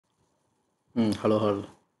Hello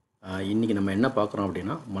இன்றைக்கி நம்ம என்ன பார்க்குறோம்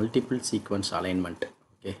அப்படின்னா multiple sequence alignment.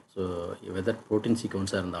 Okay, so weather protein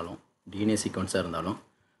சீக்வன்ஸாக இருந்தாலும் டிஎன்ஏ சீக்வன்ஸாக இருந்தாலும்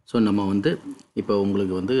ஸோ நம்ம வந்து இப்போ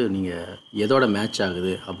உங்களுக்கு வந்து நீங்கள் எதோட மேட்ச்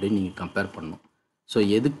ஆகுது அப்படின்னு நீங்கள் கம்பேர் பண்ணணும். ஸோ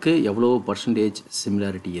எதுக்கு எவ்வளோ பர்சன்டேஜ்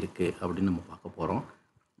சிமிலாரிட்டி இருக்குது அப்படின்னு நம்ம பார்க்க போகிறோம்.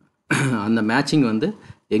 அந்த மேட்சிங் வந்து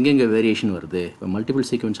எங்கெங்கே வேரியேஷன் வருது. இப்போ மல்டிபிள்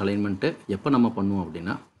சீக்வன்ஸ் அலைன்மெண்ட்டு எப்போ நம்ம பண்ணுவோம்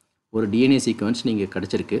அப்படின்னா, ஒரு டிஎன்ஏ சீக்வன்ஸ் நீங்கள்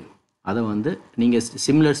கிடச்சிருக்கு, அதை வந்து நீங்கள்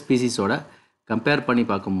சிமிலர் ஸ்பீசிஸோட கம்பேர் பண்ணி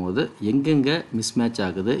பார்க்கும்போது எங்கெங்கே மிஸ்மேட்ச்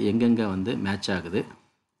ஆகுது, எங்கெங்கே வந்து மேட்ச் ஆகுது,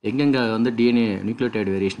 எங்கெங்கே வந்து டிஎன்ஏ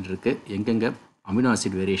நியூக்ளியோடைடு வேரியேஷன் இருக்குது, எங்கெங்கே அமினோ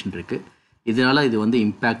ஆசிட் வேரியேஷன் இருக்குது, இதனால் இது வந்து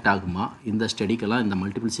இம்பேக்ட் ஆகுமா, இந்த ஸ்டடிக்கெல்லாம் இந்த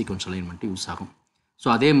மல்டிபிள் சீக்வன்ஸ் அலைன்மெண்ட் யூஸ் ஆகும். ஸோ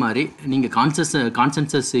அதே மாதிரி நீங்கள்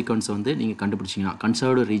கான்சென்சஸ் சீக்வன்ஸ் வந்து நீங்கள் கண்டுபிடிச்சிங்கன்னா,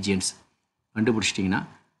 கன்சர்வ்டு ரீஜியன்ஸ் கண்டுபிடிச்சிட்டிங்கன்னா,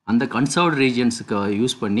 அந்த கன்சர்வ்டு ரீஜியன்ஸுக்கு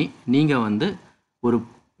யூஸ் பண்ணி நீங்கள் வந்து ஒரு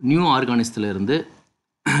நியூ ஆர்கானிசத்துலேருந்து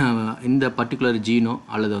இந்த பர்டிகுலர் ஜீனோ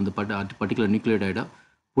அல்லது வந்து பர்டிகுலர் நியூக்ளியோடைடோ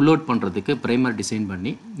புல் அவுட் பண்ணுறதுக்கு ப்ரைமர் டிசைன்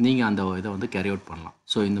பண்ணி நீங்கள் அந்த இதை வந்து கேரி அவுட் பண்ணலாம்.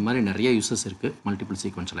 ஸோ இந்த மாதிரி நிறைய யூசஸ் இருக்குது மல்டிபிள்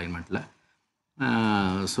சீக்வன்ஸ் அலைன்மெண்ட்டில்.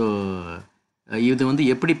 ஸோ இது வந்து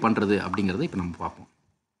எப்படி பண்ணுறது அப்படிங்கிறத இப்போ நம்ம பார்ப்போம்.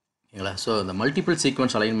 ஓகேங்களா? ஸோ இந்த மல்டிபிள்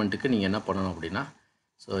சீக்வன்ஸ் அலைன்மெண்ட்டுக்கு நீங்கள் என்ன பண்ணணும் அப்படின்னா,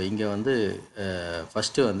 ஸோ இங்கே வந்து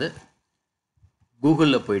ஃபஸ்ட்டு வந்து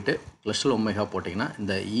கூகுளில் போயிட்டு Clustal ஒமேகா போட்டிங்கன்னா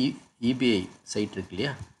இந்த இபிஐ சைட் இருக்கு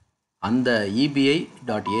இல்லையா, அந்த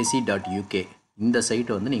ebi.ac.uk இந்த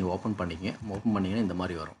சைட்டை வந்து நீங்கள் ஓப்பன் பண்ணிங்கன்னா இந்த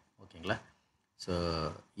மாதிரி வரும். ஓகேங்களா? ஸோ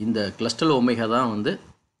இந்த Clustal ஒமேகா தான் வந்து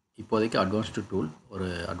இப்போதைக்கு advanced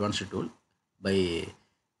tool by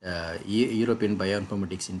European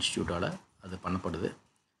bioinformatics இன்ஸ்டியூட்டால் அது பண்ணப்படுது.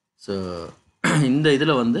 ஸோ இந்த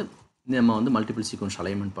இதில் வந்து நம்ம வந்து மல்டிபிள் சீக்வன்ஸ்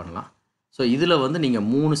அலைன்மெண்ட் பண்ணலாம். ஸோ இதில் வந்து நீங்கள்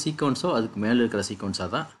 3 சீக்வன்ஸோ அதுக்கு மேலே இருக்கிற சீக்வன்ஸாக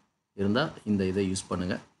தான் இருந்தால் இந்த இதை யூஸ்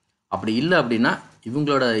பண்ணுங்கள். அப்படி இல்லை அப்படின்னா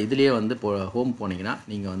இவங்களோட இதுலேயே வந்து ஹோம் போனீங்கன்னா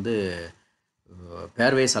நீங்கள் வந்து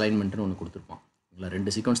பேர்வைஸ் அலைன்மெண்ட்டுன்னு ஒன்று கொடுத்துருப்போம். இல்லை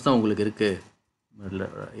 2 சீக்வன்ஸ் தான் உங்களுக்கு இருக்குது, இல்லை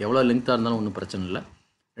எவ்வளோ லெங்க்த்தாக இருந்தாலும் ஒன்றும் பிரச்சனை இல்லை,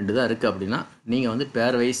 2 தான் இருக்குது அப்படின்னா நீங்கள் வந்து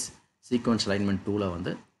பேர்வைஸ் சீக்வன்ஸ் அலைன்மெண்ட் டூலை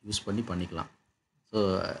வந்து யூஸ் பண்ணிக்கலாம். ஸோ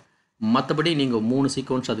மற்றபடி நீங்கள் 3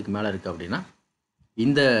 சீக்வன்ஸ் அதுக்கு மேலே இருக்குது அப்படின்னா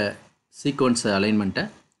இந்த சீக்வன்ஸ் அலைன்மெண்ட்டை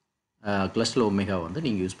Clustal ஒமேகா வந்து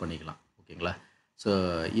நீங்கள் யூஸ் பண்ணிக்கலாம். ஓகேங்களா? ஸோ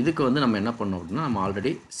இதுக்கு வந்து நம்ம என்ன பண்ணோம் அப்படின்னா, நம்ம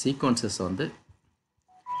ஆல்ரெடி சீக்வன்சஸ் வந்து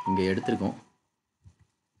இங்கே எடுத்திருக்கோம்.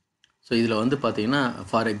 ஸோ இதில் வந்து பார்த்திங்கன்னா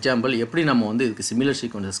ஃபார் எக்ஸாம்பிள் எப்படி நம்ம வந்து இதுக்கு சிமிலர்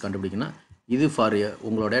சீக்வன்சஸ் கண்டுபிடிக்கணும், இது ஃபார்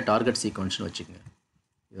உங்களோட டார்கெட் சீக்வன்ஸ்னு வச்சுக்கோங்க.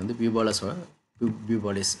 இது வந்து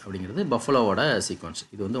பியூபாலிஸ் அப்படிங்கிறது பஃபலோவோட சீக்வன்ஸ்,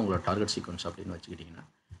 இது வந்து உங்களோட டார்கெட் சீக்வன்ஸ் அப்படின்னு வச்சுக்கிட்டிங்கன்னா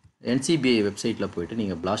NCBI வெப்சைட்டில் போய்ட்டு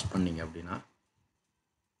நீங்கள் பிளாஸ்ட் பண்ணிங்க அப்படின்னா,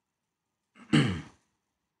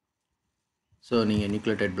 ஸோ நீங்கள்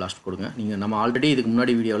நியூக்ளியோடைட் பிளாஸ்ட் கொடுங்க. நம்ம ஆல்ரெடி இதுக்கு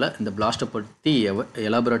முன்னாடி வீடியோவில் இந்த பிளாஸ்ட்டை பற்றி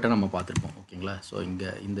எலாபரேட்டாக நம்ம பார்த்துருப்போம். ஓகேங்களா? ஸோ இங்கே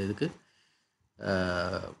இந்த இதுக்கு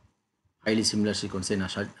ஹைலி சிமிலர் சீக்வன்ஸை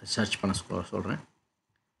நான் சர்ச் பண்ண சொல்கிறேன்.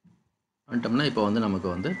 வந்துட்டோம்னா இப்போ வந்து நமக்கு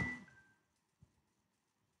வந்து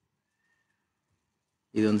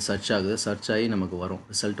இது வந்து சர்ச் ஆகுது, சர்ச் ஆகி நமக்கு வரும்,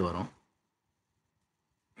 ரிசல்ட் வரும்.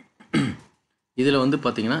 இதில் வந்து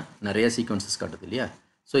பார்த்திங்கன்னா நிறைய சீக்வன்சஸ் காட்டுது இல்லையா.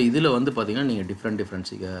 ஸோ இதில் வந்து பார்த்திங்கன்னா நீங்கள் டிஃப்ரெண்ட்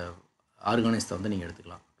ஆர்கானிசத்தை வந்து நீங்கள்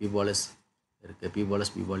எடுத்துக்கலாம். பியூபாலிஸ் இருக்குது,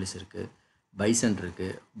 பியூபாலிஸ் இருக்குது, பைசன்ட்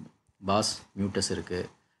இருக்குது, பாஸ் மியூட்டஸ் இருக்குது,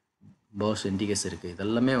 பாஸ் இண்டிகஸ் இருக்குது.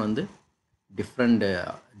 இதெல்லாமே வந்து டிஃப்ரெண்ட்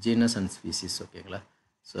ஜீனஸ் அண்ட் ஸ்பீசிஸ். ஓகேங்களா?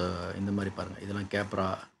 ஸோ இந்த மாதிரி பாருங்கள், இதெல்லாம் கேப்ரா,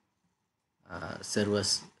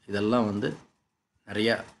 செர்வஸ், இதெல்லாம் வந்து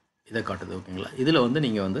நிறையா இதை காட்டுது. ஓகேங்களா? இதில் வந்து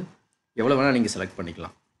நீங்கள் வந்து எவ்வளோ வேணால் நீங்கள் செலக்ட்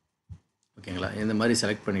பண்ணிக்கலாம். ஓகேங்களா? இந்த மாதிரி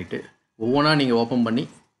செலக்ட் பண்ணிவிட்டு ஒவ்வொன்றா நீங்கள் ஓப்பன் பண்ணி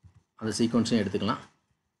அந்த சீக்வன்ஸையும் எடுத்துக்கலாம்.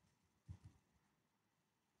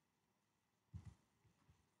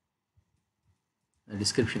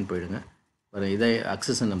 டிஸ்கிரிப்ஷன் போயிடுங்க, இதே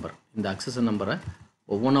அக்சஸ் நம்பர், இந்த அக்சஸ் நம்பரை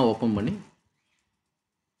ஒவ்வொன்றா ஓப்பன் பண்ணி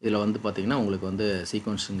இதில் வந்து பார்த்திங்கன்னா உங்களுக்கு வந்து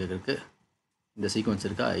சீக்வன்ஸ் இங்கே இருக்குது, இந்த சீக்வன்ஸ்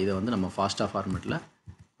இருக்கா, இதை வந்து நம்ம ஃபாஸ்ட்டாக ஃபார்மேட்டில்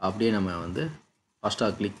அப்படியே நம்ம வந்து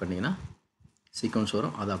ஃபாஸ்ட்டாக கிளிக் பண்ணிங்கன்னா சீக்வன்ஸ்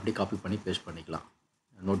வரும், அதை அப்படியே காப்பி பண்ணி பேஸ்ட் பண்ணிக்கலாம்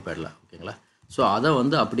நோட் பேடில். ஓகேங்களா? ஸோ அதை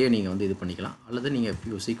வந்து அப்படியே நீங்கள் வந்து இது பண்ணிக்கலாம். அல்லது நீங்கள்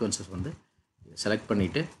ஃபியூ சீக்வன்சஸ் வந்து செலக்ட்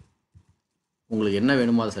பண்ணிவிட்டு உங்களுக்கு என்ன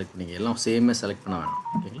வேணுமோ அதை செலக்ட் பண்ணிங்க, எல்லாம் சேமே செலக்ட் பண்ண வேணும்.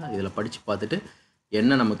 ஓகேங்களா? இதில் படித்து பார்த்துட்டு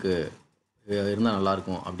என்ன நமக்கு இருந்தால்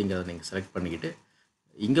நல்லாயிருக்கும் அப்படிங்கிறத நீங்கள் செலக்ட் பண்ணிக்கிட்டு,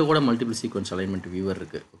 இங்கே கூட மல்டிபிள் சீக்வன்ஸ் அலைன்மெண்ட் வியூவர்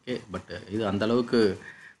இருக்குது. ஓகே, பட் இது அந்தளவுக்கு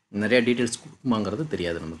நிறையா டீட்டெயில்ஸ் கொடுக்குமாங்கிறது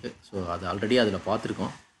தெரியாது நமக்கு. ஸோ அது ஆல்ரெடி அதில்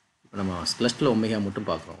பார்த்துருக்கோம். இப்போ நம்ம Clustal ஒமேகா மட்டும்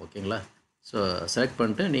பார்க்குறோம். ஓகேங்களா? ஸோ செலக்ட்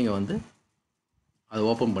பண்ணிட்டு நீங்கள் வந்து அதை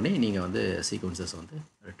ஓப்பன் பண்ணி நீங்கள் வந்து சீக்வன்சஸ் வந்து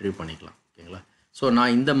ரிட்ரீவ் பண்ணிக்கலாம். ஓகேங்களா? ஸோ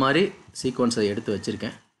நான் இந்த மாதிரி சீக்வன்ஸை எடுத்து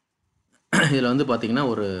வச்சுருக்கேன். இதில் வந்து பார்த்திங்கன்னா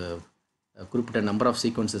ஒரு குறிப்பிட்ட நம்பர் ஆஃப்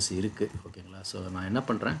சீக்வன்சஸ் இருக்குது. ஓகேங்களா? ஸோ நான் என்ன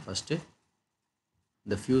பண்ணுறேன், ஃபஸ்ட்டு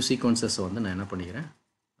இந்த ஃபியூ சீக்வன்சஸை வந்து நான் என்ன பண்ணிக்கிறேன்,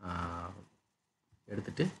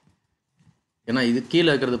 எடுத்துகிட்டு ஏன்னா இது கீழே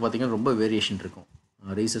இருக்கிறது பார்த்திங்கன்னா ரொம்ப வேரியேஷன் இருக்கும்.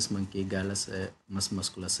 ரீசஸ் மங்கி, கேலஸு,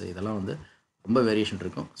 மஸ்குலஸு இதெல்லாம் வந்து ரொம்ப வேரியேஷன்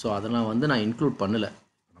இருக்கும். ஸோ அதெல்லாம் வந்து நான் இன்க்ளூட் பண்ணலை.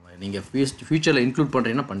 நீங்கள் ஃப்யூச்சரில் இன்க்ளூட்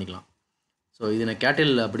பண்ணுறீங்கன்னா பண்ணிக்கலாம். ஸோ இது நான்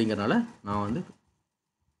கேட்டில் அப்படிங்கிறனால நான் வந்து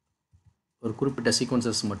ஒரு குறிப்பிட்ட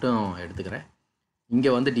சீக்வன்சஸ் மட்டும் எடுத்துக்கிறேன்.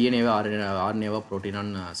 இங்கே வந்து டிஎன்ஏவா ஆர்என்ஏவா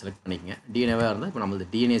ப்ரோட்டீனான்னு செலக்ட் பண்ணிக்கங்க. டிஎன்ஏவாக இருந்தால் இப்போ நம்மளது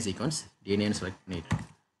டிஎன்ஏ சீக்வன்ஸ் டிஎன்ஏன்னு செலக்ட் பண்ணிவிட்டேன்.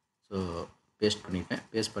 ஸோ பேஸ்ட்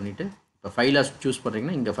பண்ணிவிட்டு இப்போ ஃபைலாக சூஸ்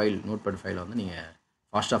பண்ணுறீங்கன்னா இங்கே ஃபைல் நோட்பேட் ஃபைலை வந்து நீங்கள்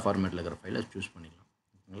ஃபாஸ்ட்டாக ஃபார்மேட்டில் இருக்கிற ஃபைலை சூஸ் பண்ணிக்கலாம்.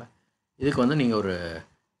 ஓகேங்களா? இதுக்கு வந்து நீங்கள் ஒரு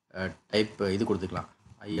டைப் இது கொடுத்துக்கலாம்.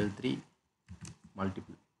 IL3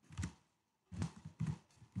 multiple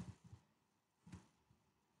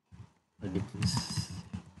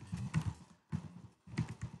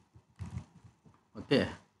okay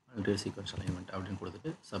sequence alignment அப்படின்னு கொடுத்துட்டு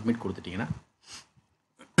சப்மிட் கொடுத்துட்டிங்கன்னா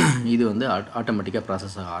இது வந்து ஆட்டோமேட்டிக்காக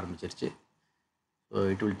ப்ராசஸ் ஆக ஆரம்பிச்சிருச்சு. ஸோ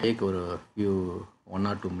இட் வில் டேக் ஒரு 1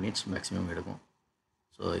 or 2 minutes மேக்ஸிமம் எடுக்கும்.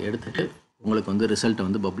 ஸோ எடுத்துகிட்டு உங்களுக்கு வந்து ரிசல்ட்டை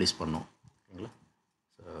வந்து பப்ளிஷ் பண்ணோம். ஓகேங்களா?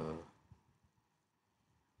 ஸோ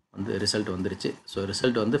வந்து ரிசல்ட் வந்துருச்சு. ஸோ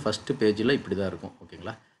ரிசல்ட் வந்து ஃபஸ்ட்டு பேஜில் இப்படி தான் இருக்கும்.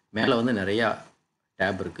 ஓகேங்களா? மேலே வந்து நிறையா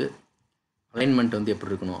டேப் இருக்குது. அலைன்மெண்ட் வந்து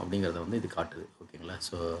எப்படி இருக்கணும் அப்படிங்கிறத வந்து இது காட்டுது. ஓகேங்களா?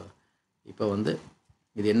 ஸோ இப்போ வந்து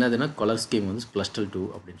இது என்னதுன்னா கலர் ஸ்கீம் வந்து Clustal 2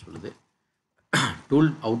 அப்படின்னு சொல்லுது. டூல்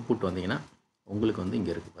அவுட்புட் வந்தீங்கன்னா உங்களுக்கு வந்து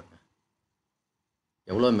இங்கே இருக்குது பாருங்கள்,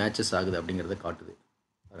 எவ்வளோ மேட்சஸ் ஆகுது அப்படிங்கிறத காட்டுது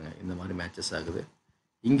பாருங்கள். இந்த மாதிரி மேட்சஸ் ஆகுது.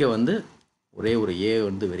 இங்கே வந்து ஒரே ஒரு ஏ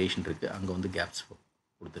வந்து வேரியேஷன் இருக்குது, அங்கே வந்து கேப்ஸ்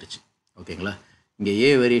கொடுத்துருச்சு. ஓகேங்களா? இங்கே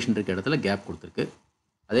ஏ வேரியேஷன் இருக்க இடத்துல கேப் கொடுத்துருக்கு.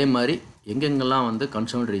 அதே மாதிரி எங்கெங்கெல்லாம் வந்து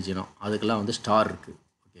கன்சர்வ்ட் ரீஜனோ அதுக்கெல்லாம் வந்து ஸ்டார் இருக்குது.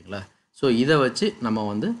 ஓகேங்களா? ஸோ இதை வச்சு நம்ம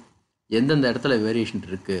வந்து எந்தெந்த இடத்துல வேரியேஷன்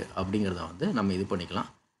இருக்குது அப்படிங்கிறத வந்து நம்ம இது பண்ணிக்கலாம்.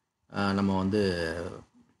 நம்ம வந்து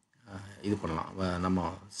இது பண்ணலாம், நம்ம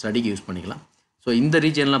ஸ்டடிக்கு யூஸ் பண்ணிக்கலாம். ஸோ இந்த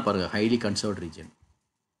ரீஜன்லாம் பாருங்கள், ஹைலி கன்சர்வ்ட் ரீஜன்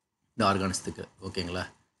இந்த ஆர்கானிசத்துக்கு. ஓகேங்களா?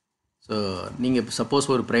 ஸோ நீங்கள் இப்போ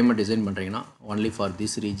சப்போஸ் ஒரு ப்ரைமர் டிசைன் பண்ணுறீங்கன்னா only for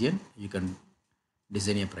this region you can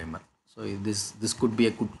design A primer. So this could be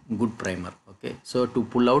a good primer. Okay. So to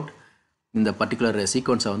pull out இந்த பர்டிகுலர்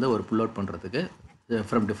சீக்வன்ஸை வந்து ஒரு புல் அவுட் பண்ணுறதுக்கு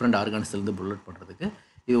ஃப்ரம் டிஃப்ரெண்ட் ஆர்கானிஸ்லேருந்து புல் அவுட் பண்ணுறதுக்கு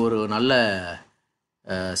இது ஒரு நல்ல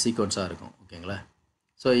சீக்வன்ஸாக இருக்கும். ஓகேங்களா?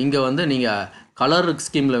 ஸோ இங்கே வந்து நீங்கள் கலர்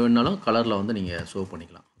ஸ்கீமில் வேணுனாலும் கலரில் வந்து நீங்கள் ஷோ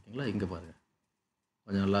பண்ணிக்கலாம். ஓகேங்களா? இங்கே பாருங்கள்,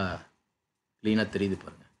 கொஞ்சம் நல்லா க்ளீனாக தெரியுது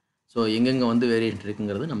பாருங்கள். ஸோ எங்கெங்கே வந்து வேரியேஷன்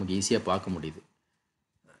இருக்குங்கிறது நமக்கு ஈஸியாக பார்க்க முடியுது.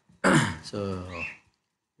 ஸோ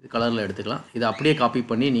இது கலரில் எடுத்துக்கலாம். இதை அப்படியே காப்பி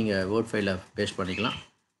பண்ணி நீங்கள் வேர்ட் ஃபைலில் பேஸ்ட் பண்ணிக்கலாம்.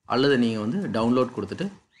 அல்லது நீங்கள் வந்து டவுன்லோட் கொடுத்துட்டு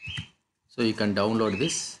so you can download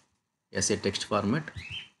this S A text format.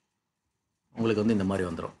 உங்களுக்கு வந்து இந்த மாதிரி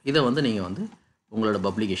வந்துடும். இதை வந்து நீங்கள் வந்து உங்களோட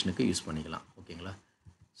பப்ளிகேஷனுக்கு யூஸ் பண்ணிக்கலாம். ஓகேங்களா?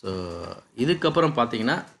 ஸோ இதுக்கப்புறம்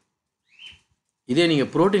பார்த்தீங்கன்னா இதே நீங்கள்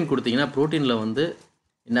ப்ரோட்டீன் கொடுத்தீங்கன்னா ப்ரோட்டீனில் வந்து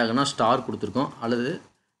என்ன ஆகுனா ஸ்டார் கொடுத்துருக்கோம் அல்லது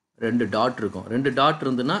 2 டாட் இருக்கும். 2 டாட்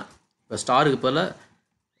இருந்துன்னா இப்போ ஸ்டாருக்கு பதில்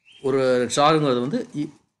ஒரு ஸ்டாருங்கிறது வந்து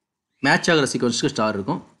மேட்ச் ஆகிற சீக்வன்ஸுக்கு ஸ்டார்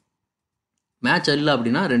இருக்கும். மேட்ச் இல்லை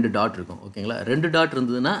அப்படின்னா 2 டாட் இருக்கும். ஓகேங்களா? 2 டாட்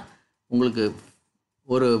இருந்ததுன்னா உங்களுக்கு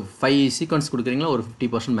ஒரு 5 சீக்வன்ஸ் கொடுக்குறீங்களா, ஒரு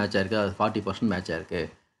 50% மேட்ச் ஆயிருக்கு, அது 40% மேட்ச் ஆயிருக்கு,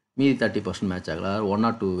 மீதி 30% மேட்ச் ஆகல, 1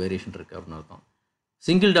 or 2 வேரியேஷன் இருக்குது அப்படின்னு அர்த்தம்.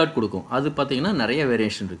 சிங்கிள் டாட் கொடுக்கும், அது பார்த்திங்கன்னா நிறைய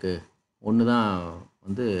வேரியேஷன் இருக்குது, ஒன்று தான்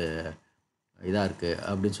வந்து இதாக இருக்குது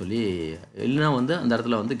அப்படின்னு சொல்லி, இல்லைனா வந்து அந்த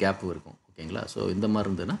இடத்துல வந்து கேப்பு இருக்கும். ஓகேங்களா? ஸோ இந்த மாதிரி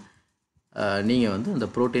இருந்ததுன்னா நீங்கள் வந்து அந்த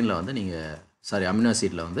ப்ரோட்டீனில் வந்து நீங்கள் அமினோ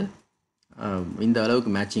ஆசிட்டில் வந்து இந்த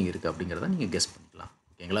அளவுக்கு மேட்சிங் இருக்குது அப்படிங்கிறத நீங்கள் கெஸ் பண்ணிக்கலாம்.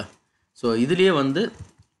 ஓகேங்களா? ஸோ இதுலேயே வந்து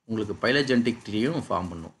உங்களுக்கு பைலோஜெனடிக் ட்ரீயும் ஃபார்ம்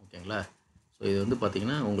பண்ணும். ஓகேங்களா? ஸோ இது வந்து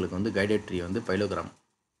பார்த்திங்கன்னா உங்களுக்கு வந்து கைடட் ட்ரீ வந்து பைலோகிராம்,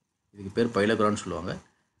 இதுக்கு பேர் பைலோகிராம்னு சொல்லுவாங்க.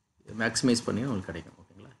 மேக்ஸிமைஸ் பண்ணி உங்களுக்கு கிடைக்கும்.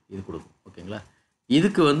 ஓகேங்களா? இது கொடுக்கும். ஓகேங்களா?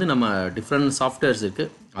 இதுக்கு வந்து நம்ம டிஃப்ரெண்ட் சாஃப்ட்வேர்ஸ்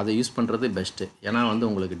இருக்குது, அதை யூஸ் பண்ணுறது பெஸ்ட்டு. ஏன்னா வந்து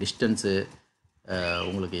உங்களுக்கு டிஸ்டன்ஸு,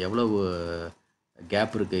 உங்களுக்கு எவ்வளவு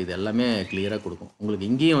கேப் இருக்குது, இது எல்லாமே கிளியராக கொடுக்கும். உங்களுக்கு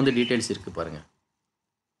இங்கேயும் வந்து டீட்டெயில்ஸ் இருக்குது பாருங்கள்,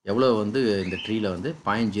 எவ்வளோ வந்து இந்த ட்ரீயில் வந்து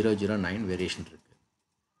 0.009 வேரியேஷன் இருக்குது,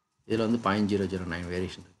 இதில் வந்து 0.009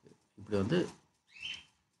 வேரியேஷன் இருக்குது. இப்படி வந்து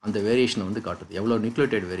அந்த வேரியேஷனை வந்து காட்டுது, எவ்வளோ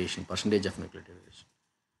nucleotide variation, percentage of nucleotide variation.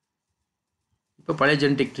 இப்போ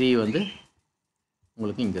பைலோஜெனடிக் ட்ரீ வந்து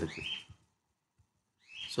உங்களுக்கு இங்கே இருக்குது.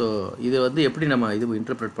 ஸோ இது வந்து எப்படி நம்ம இது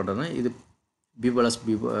இன்டர்பிரேட் பண்ணுறோன்னா, இது பிபலஸ்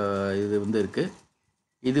இது வந்து இருக்குது.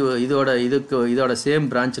 இதோட சேம்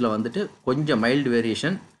பிரான்ச்சில் வந்துட்டு கொஞ்சம் மைல்டு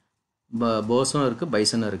வேரியேஷன் போஸும் இருக்குது,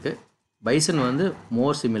 பைசனும் இருக்குது. பைசன் வந்து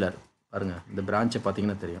மோர் சிமிலர், பாருங்கள் இந்த பிரான்ச்சை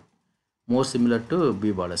பார்த்தீங்கன்னா தெரியும், மோர் சிமிலர் டு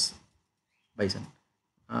பிபாலஸ் பைசன்.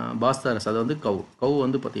 பாஸ்தாரஸ் அது வந்து கவு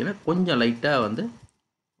வந்து பார்த்திங்கன்னா கொஞ்சம் லைட்டாக வந்து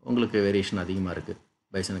உங்களுக்கு வேரியேஷன் அதிகமாக இருக்குது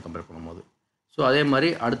பைசனை கம்பேர் பண்ணும்போது. ஸோ அதே மாதிரி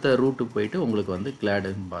அடுத்த ரூட்டுக்கு போயிட்டு உங்களுக்கு வந்து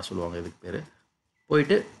கிளாடுன்னு சொல்லுவாங்க இதுக்கு பேர்,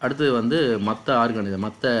 போயிட்டு அடுத்து வந்து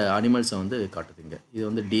மற்ற அனிமல்ஸை வந்து காட்டுதுங்க. இது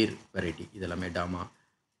வந்து டீர் வெரைட்டி, இது எல்லாமே டாமா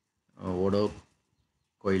ஓடோ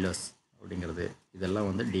கோயிலஸ் அப்படிங்கிறது இதெல்லாம்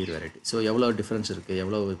வந்து டீர் வெரைட்டி. ஸோ எவ்வளோ டிஃப்ரென்ஸ் இருக்குது,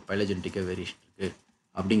 எவ்வளோ பைலோஜெனட்டிக்காக வேரியேஷன் இருக்குது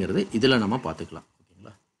அப்படிங்கிறது இதில் நம்ம பார்த்துக்கலாம்.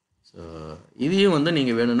 ஓகேங்களா. ஸோ இதையும் வந்து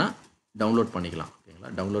நீங்கள் வேணும்னா டவுன்லோட் பண்ணிக்கலாம். ஓகேங்களா.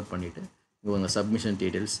 டவுன்லோட் பண்ணிவிட்டு உங்கள் சப்மிஷன்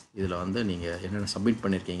டீட்டெயில்ஸ் இதில் வந்து நீங்கள் என்னென்ன சப்மிட்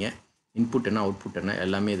பண்ணியிருக்கீங்க, இன்புட் என்ன அவுட்புட் என்ன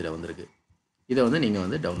எல்லாமே இதில் வந்துருக்கு. இதை வந்து நீங்கள்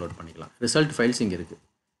வந்து டவுன்லோட் பண்ணிக்கலாம். ரிசல்ட் ஃபைல்ஸ் இங்கே இருக்குது.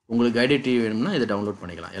 உங்களுக்கு கைடட் ட்ரீ வேணும்னா இதை டவுன்லோட்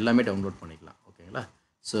பண்ணிக்கலாம். எல்லாமே டவுன்லோட் பண்ணிக்கலாம். ஓகேங்களா.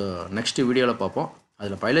 ஸோ நெக்ஸ்ட் வீடியோவில் பார்ப்போம்.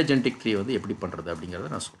 அதில் பைலோஜெனடிக் ட்ரீ வந்து எப்படி பண்ணுறது அப்படிங்கிறத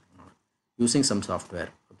நான் சொல்கிறேன் யூஸிங் சம் சாஃப்ட்வேர்.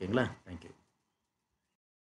 ஓகேங்களா. தேங்க்யூ.